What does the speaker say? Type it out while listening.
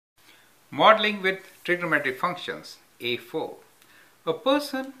Modeling with trigonometric functions, A4. A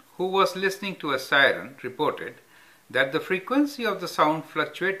person who was listening to a siren reported that the frequency of the sound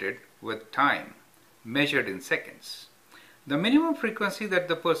fluctuated with time, measured in seconds. The minimum frequency that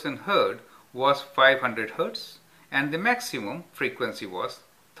the person heard was 500 Hz and the maximum frequency was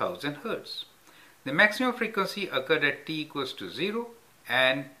 1000 Hz. The maximum frequency occurred at t equals to 0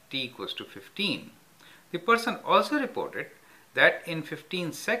 and t equals to 15. The person also reported that in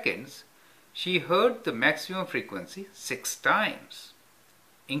 15 seconds she heard the maximum frequency 6 times,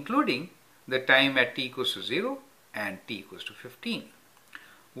 including the time at t equals to 0 and t equals to 15.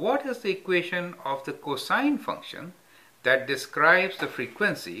 What is the equation of the cosine function that describes the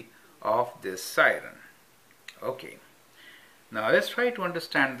frequency of this siren? Okay, now let's try to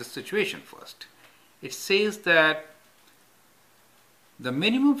understand the situation first. It says that the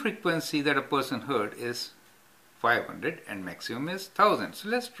minimum frequency that a person heard is 500 and maximum is 1000. So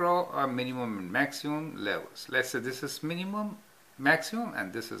let's draw our minimum and maximum levels. Let's say this is minimum, maximum,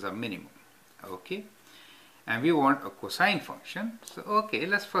 and this is a minimum. Okay, and we want a cosine function. So okay,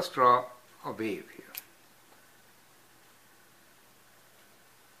 let's first draw a wave here.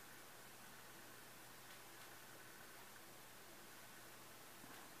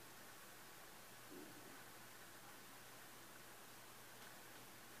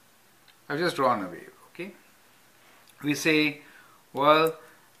 I've just drawn a wave. Okay, we say, well,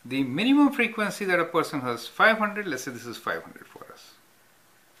 the minimum frequency that a person has 500. Let's say this is 500 for us,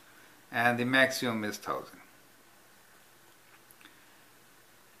 and the maximum is 1000.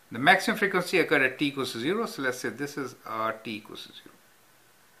 The maximum frequency occurred at t equals to 0, so let's say this is our t equals to 0.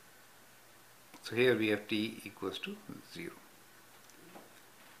 So here we have t equals to 0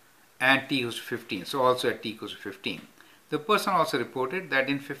 and t equals to 15, so also at t equals to 15. The person also reported that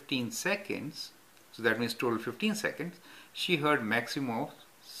in 15 seconds, so that means total 15 seconds, she heard maximum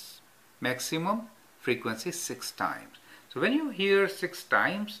frequency 6 times. So when you hear 6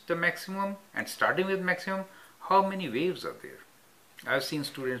 times the maximum and starting with maximum, how many waves are there? I've seen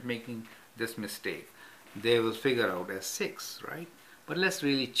students making this mistake. They will figure out as 6, right? But let's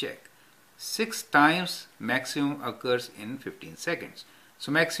really check. 6 times maximum occurs in 15 seconds.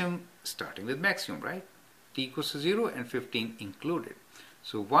 So maximum starting with maximum, right? T equals to 0 and 15 included.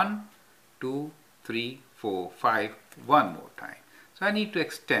 So 1, 2, 3, 4, 5, one more time. So I need to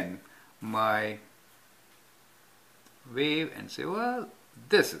extend my wave and say, well,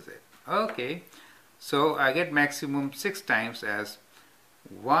 this is it. Okay, so I get maximum 6 times as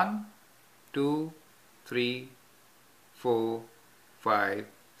 1, 2, 3, 4, 5,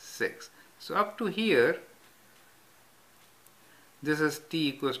 6. So up to here, this is t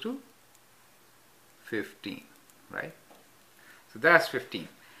equals to 15, right? So that's 15.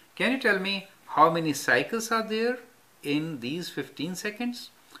 Can you tell me how many cycles are there in these 15 seconds?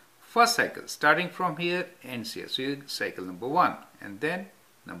 First cycle, starting from here, ends here. So you cycle number 1, and then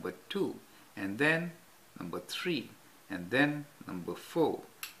number 2, and then number 3, and then number 4.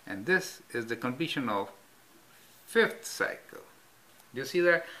 And this is the completion of 5th cycle. Do you see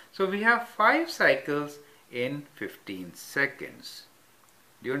that? So we have 5 cycles in 15 seconds.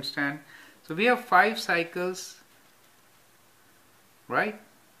 Do you understand? So we have 5 cycles, right,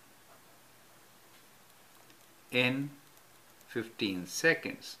 in 15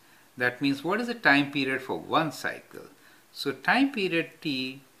 seconds. That means what is the time period for one cycle? So time period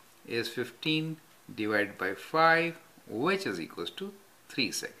t is 15 divided by 5, which is equals to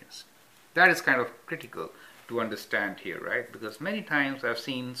 3 seconds. That is kind of critical to understand here, right? Because many times I've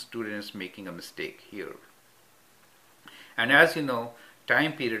seen students making a mistake here. And as you know,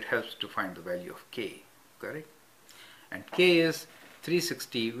 time period helps to find the value of k, correct? And k is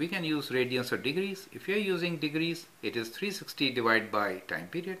 360. We can use radians or degrees. If you're using degrees, it is 360 divided by time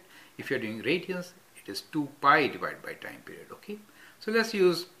period. If you're doing radians, it is 2 pi divided by time period, okay? So let's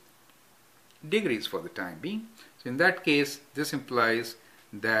use degrees for the time being. So in that case, this implies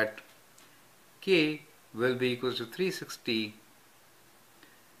that k will be equal to 360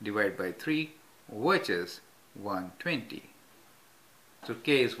 divided by 3, which is 120. So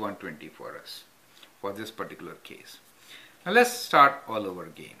k is 120 for us, for this particular case. Now let's start all over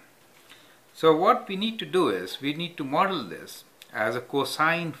again. So what we need to do is, we need to model this as a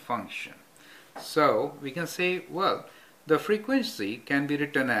cosine function. So we can say, well, the frequency can be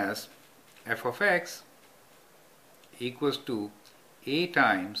written as f of x equals to a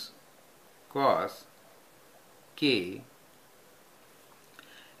times cos k,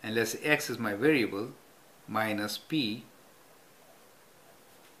 and let's say x is my variable, minus p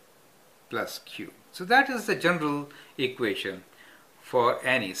plus q. So that is the general equation for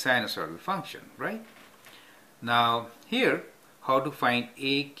any sinusoidal function, right? Now here, how to find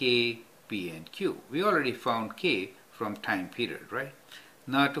a, k, P and Q. We already found K from time period, right?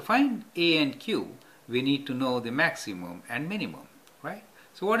 Now to find A and Q, we need to know the maximum and minimum, right?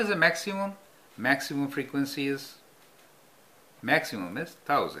 So what is the maximum? Maximum frequency is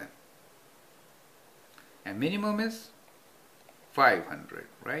 1000 and minimum is 500,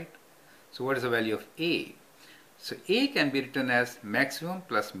 right? So what is the value of A? So A can be written as maximum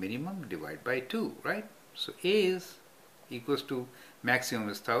plus minimum divided by 2, right? So A is equals to maximum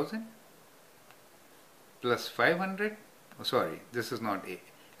is 1000 plus 500. Oh, sorry, this is not A.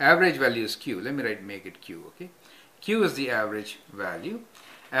 Average value is Q. Let me make it Q, okay? Q is the average value.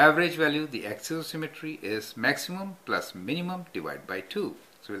 Average value, the axis of symmetry, is maximum plus minimum divided by 2.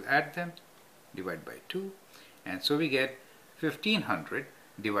 So we'll add them, divide by 2, and so we get 1500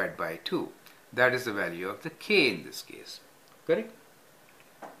 divided by 2. That is the value of the K in this case, correct?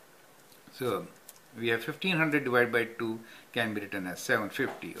 So we have 1500 divided by 2 can be written as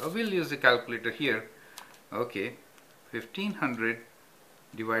 750, or we'll use the calculator here. Okay, 1500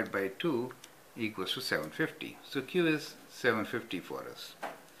 divided by 2 equals to 750. So Q is 750 for us,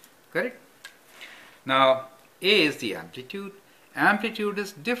 correct? Now A is the amplitude. Amplitude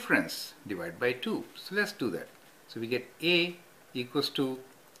is difference divided by 2. So let's do that. So we get A equals to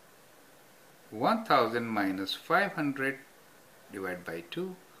 1000 minus 500 divided by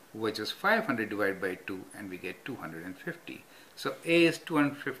 2, which is 500 divided by 2, and we get 250. So A is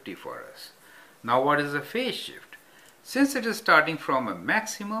 250 for us. Now what is the phase shift? Since it is starting from a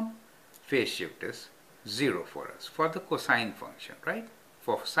maximum, phase shift is 0 for us for the cosine function, right?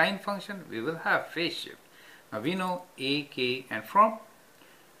 For sine function, we will have phase shift. Now we know A, K, and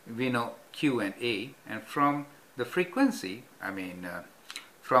we know Q and A, and from the frequency,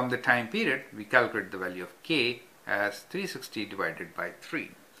 from the time period, we calculate the value of K as 360 divided by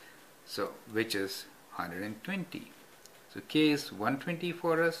 3, so which is 120. So K is 120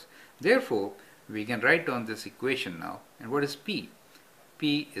 for us. Therefore, we can write down this equation now. And what is P?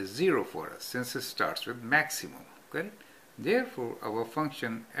 P is 0 for us since it starts with maximum, correct? Therefore, our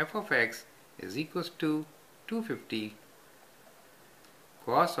function f of x is equals to 250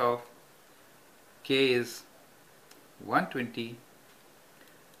 cos of K is 120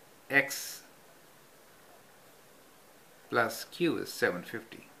 x plus Q is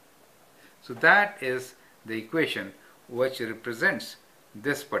 750. So that is the equation which represents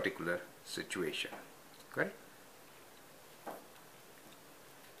this particular situation, correct?